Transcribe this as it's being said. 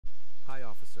Hi,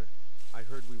 officer. I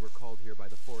heard we were called here by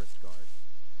the forest guard.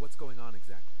 What's going on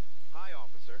exactly? Hi,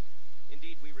 officer.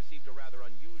 Indeed, we received a rather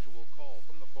unusual call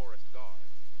from the forest guard.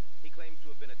 He claims to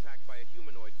have been attacked by a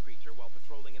humanoid creature while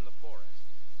patrolling in the forest.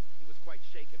 He was quite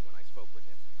shaken when I spoke with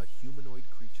him. A humanoid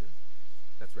creature?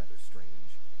 That's rather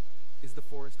strange. Is the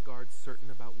forest guard certain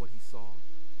about what he saw?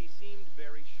 He seemed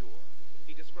very sure.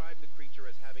 He described the creature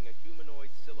as having a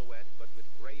humanoid silhouette, but with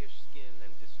grayish skin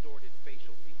and distorted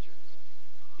facial features.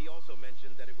 He also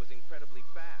mentioned that it was incredibly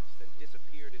fast and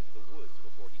disappeared into the woods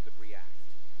before he could react.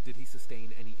 Did he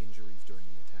sustain any injuries during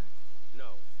the attack?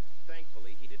 No.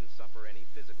 Thankfully, he didn't suffer any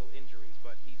physical injuries,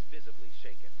 but he's visibly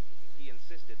shaken. He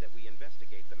insisted that we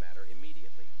investigate the matter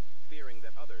immediately, fearing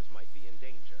that others might be in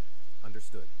danger.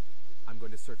 Understood. I'm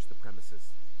going to search the premises.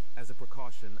 As a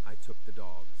precaution, I took the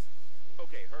dogs.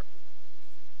 Okay,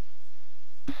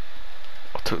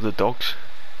 I took the dogs.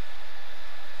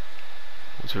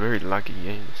 It's a very laggy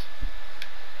game.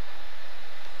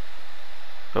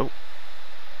 Oh. What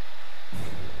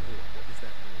does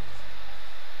that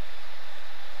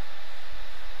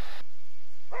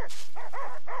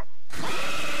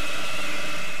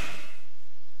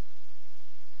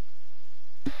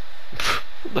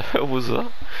What the hell was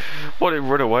that? What, it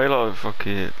run away like a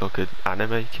fucking, like an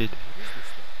anime kid? What is this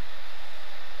thing?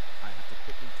 I have to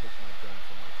quickly take my gun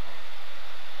from my car.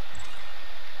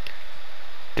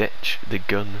 Detch the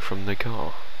gun from the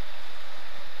car.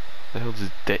 The hell does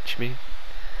detch mean?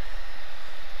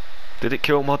 Did it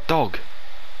kill my dog?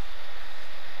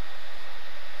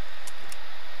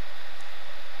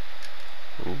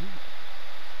 Ooh.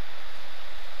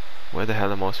 Where the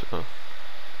hell am I? Oh. I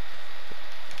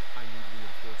need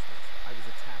reinforcements. I was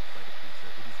attacked by the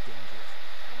creature. It is dangerous.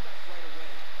 Come back right away.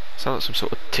 Sounds like some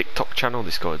sort of TikTok channel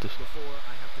this guy does. Before,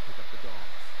 I have to pick up the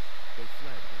dogs. They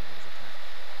fled when I was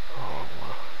attacked. Oh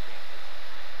wow.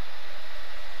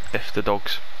 F the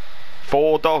dogs.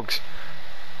 4 dogs!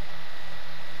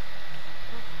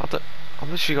 I've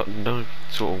literally got no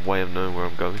sort of way of knowing where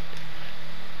I'm going.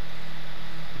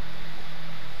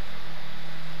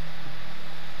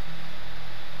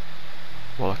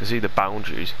 Well, I can see the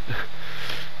boundaries.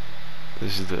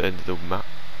 This is the end of the map.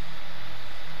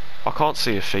 I can't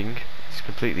see a thing. It's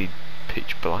completely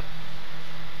pitch black.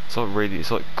 It's not really,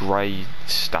 it's like grey,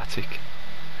 static.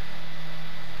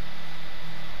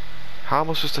 How am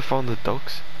I supposed to find the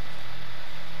dogs?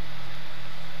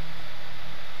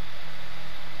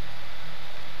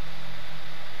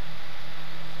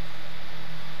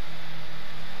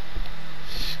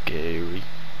 Scary.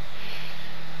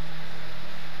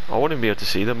 I want to be able to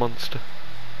see the monster.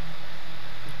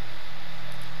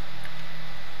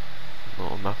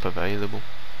 Not a map available.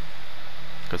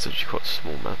 It's actually quite a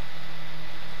small map.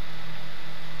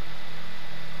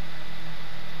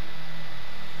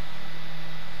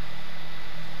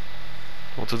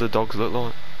 What do the dogs look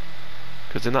like?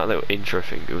 Because in that little intro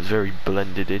thing, it was very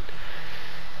blended in.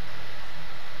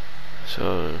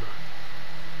 So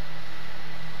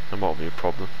that might be a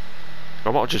problem. I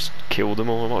might have just killed them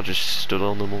all. I might have just stood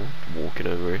on them all, walking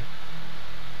over here.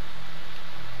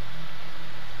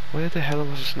 Where the hell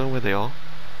am I supposed to know where they are?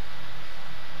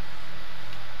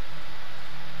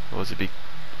 Oh, there's a big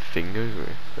thing over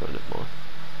here. Oh, never mind.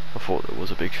 I thought there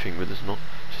was a big thing, but there's not.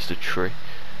 It's just a tree.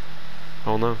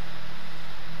 Oh no.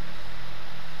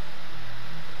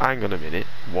 Hang on a minute.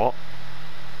 What?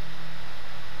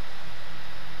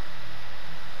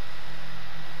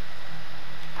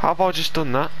 How have I just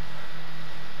done that?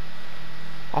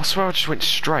 I swear I just went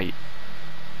straight.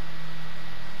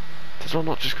 Did I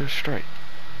not just go straight?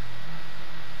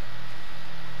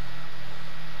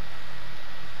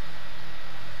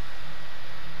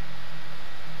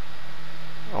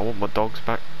 I want my dogs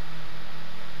back.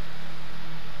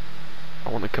 I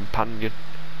want a companion.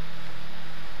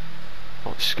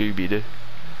 Like Scooby-Doo.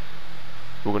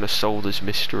 We're gonna solve this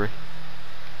mystery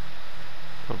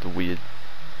of the weird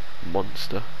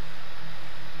monster.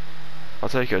 I'll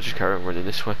take it, I'll just carry on running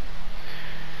this way.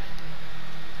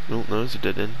 Oh no, it's a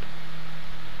dead end.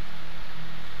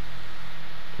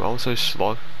 Well, I'm so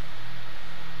slow.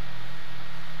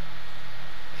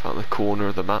 Found the corner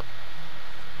of the map.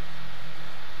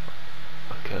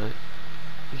 Okay.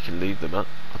 You can leave the map.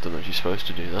 I don't know if you're supposed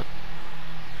to do that.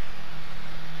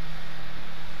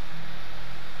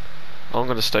 I'm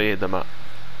gonna stay in the map.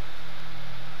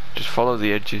 Just follow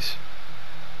the edges.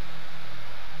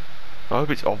 I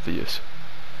hope it's obvious.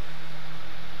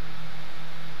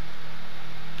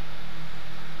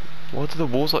 Why do the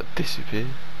walls like disappear?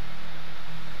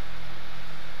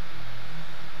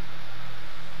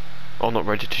 I'm not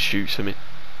ready to shoot something.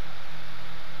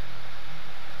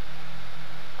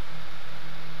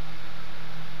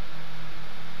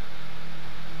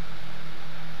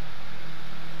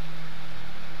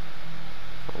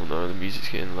 music's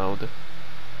getting louder.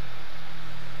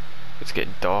 It's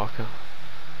getting darker.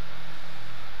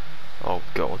 Oh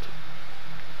god.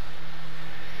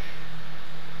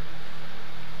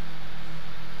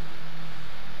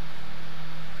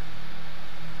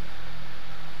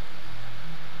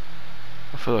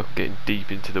 I feel like I'm getting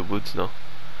deep into the woods now.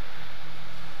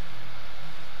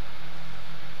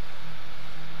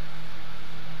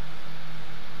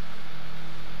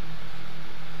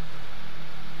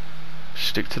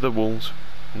 Stick to the walls,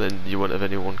 and then you won't have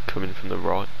anyone coming from the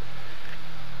right.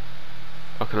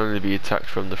 I can only be attacked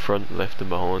from the front, left and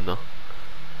behind now.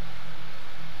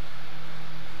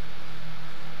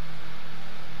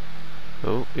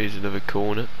 Oh, here's another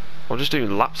corner. I'm just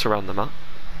doing laps around the map.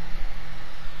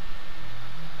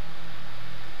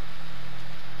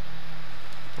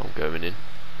 I'm going in.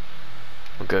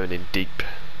 I'm going in deep.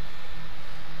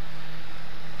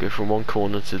 Go from one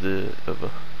corner to the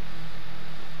other.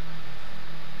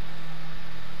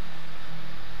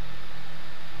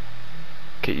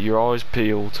 Keep your eyes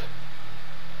peeled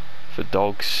for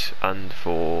dogs and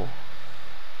for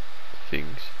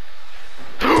things.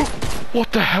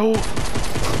 What the hell?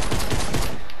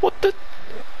 What the?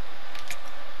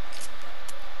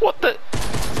 What the?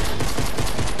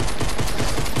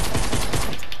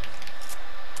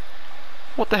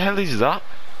 What the hell is that?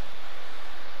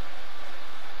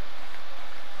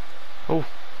 Oh.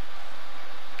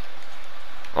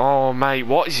 Oh mate,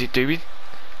 what is it doing?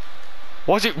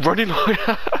 Why is it running like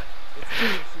that?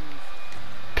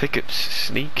 Pick up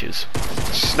sneakers.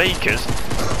 Sneakers?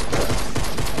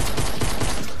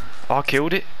 Oh, I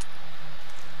killed it.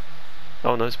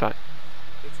 Oh no, it's back.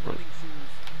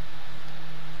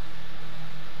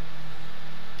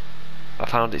 I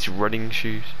found its running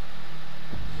shoes.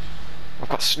 I've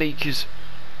got sneakers.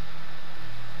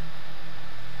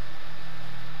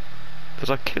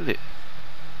 Did I kill it?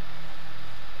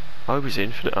 I was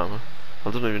infinite ammo. I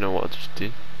don't even know what I just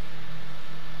did.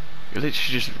 It literally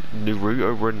just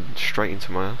Naruto running straight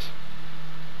into my ass.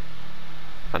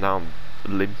 And now I'm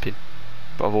limping.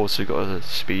 But I've also got a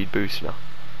speed boost now.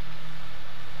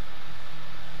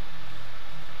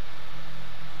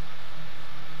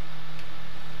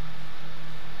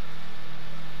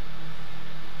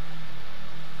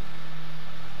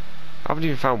 I haven't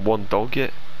even found one dog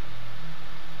yet.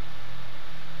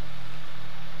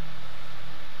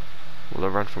 Well, I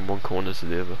ran from one corner to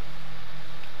the other.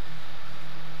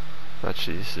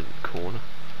 Actually, this isn't a corner.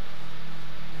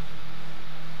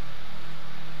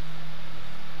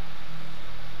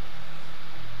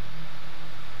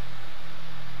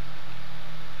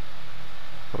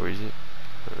 Or is it?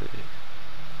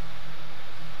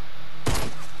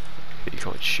 You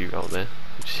can't shoot out there.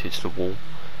 It just hits the wall.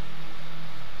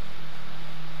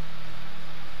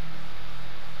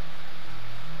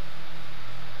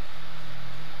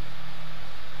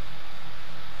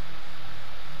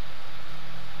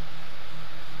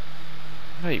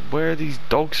 Mate, where are these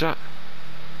dogs at?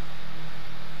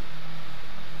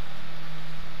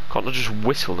 Can't I just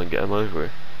whistle and get them over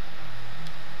here?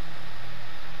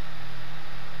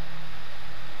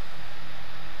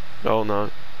 Oh no,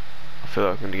 I feel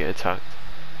like I'm gonna get attacked.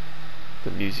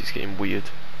 The music's getting weird.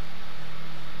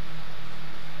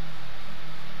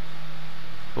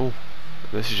 Oh,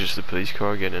 this is just the police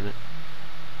car again, isn't it?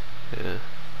 Yeah.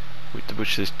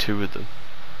 Which there's two of them.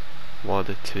 Why are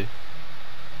there two?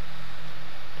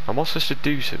 Am I supposed to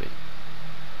do something?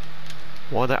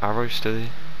 Why are the arrows still there?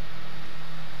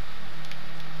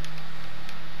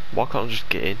 Why can't I just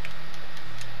get in?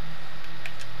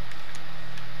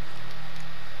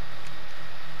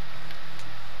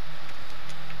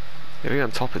 If we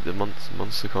on top of the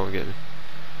monster can't get me.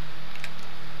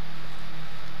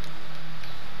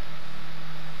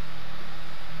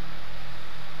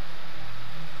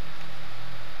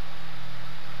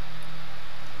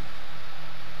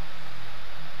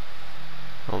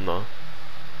 Oh no.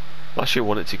 I actually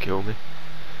want it to kill me.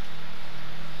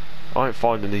 I ain't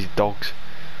finding these dogs.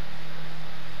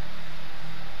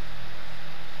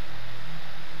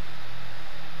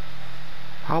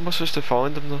 How am I supposed to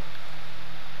find them though?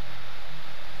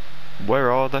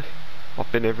 Where are they?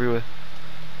 I've been everywhere.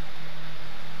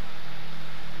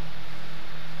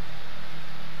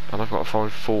 And I've got to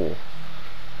find 4.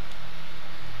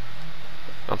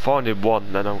 I'm finding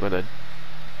 1, then I'm gonna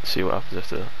see what happens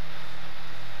after that.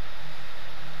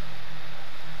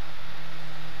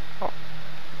 Oh,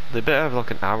 they better have like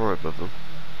an arrow above them.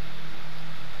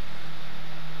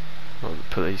 Oh, the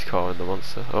police car and the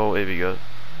monster. Oh, here we go.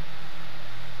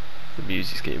 The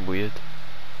music's getting weird.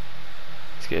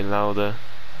 It's getting louder.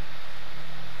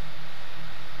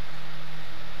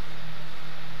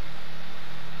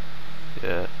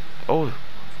 Yeah. Oh,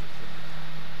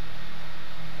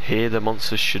 Here the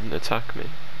monsters shouldn't attack me.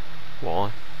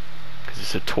 Why? Because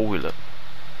it's a toilet.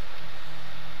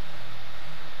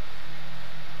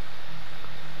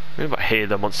 What about here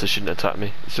the monsters shouldn't attack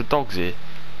me? It's the dogs here.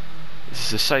 This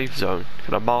is a safe zone.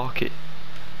 Can I mark it?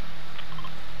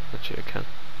 Actually I can.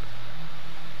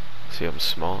 See, I'm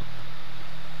smart.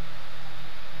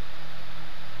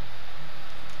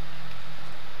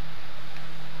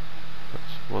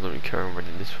 Why don't we carry on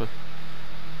running this way?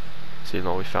 See,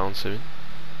 like we found something.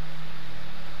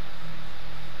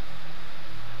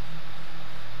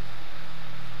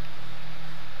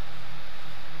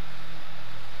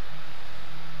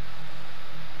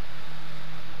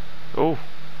 Oh,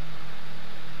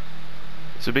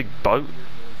 it's a big boat.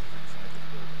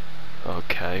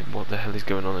 Okay, what the hell is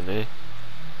going on in here?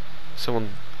 Someone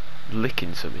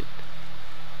licking something.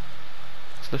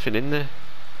 There's nothing in there.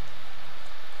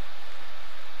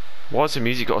 Why's the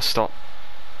music got to stop?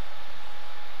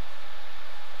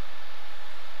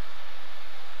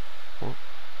 What?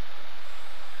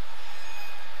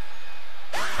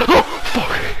 Oh,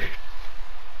 fuck!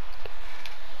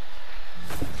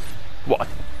 What?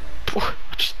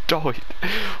 I just died.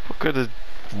 What kind of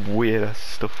weird ass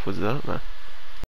stuff was that, man?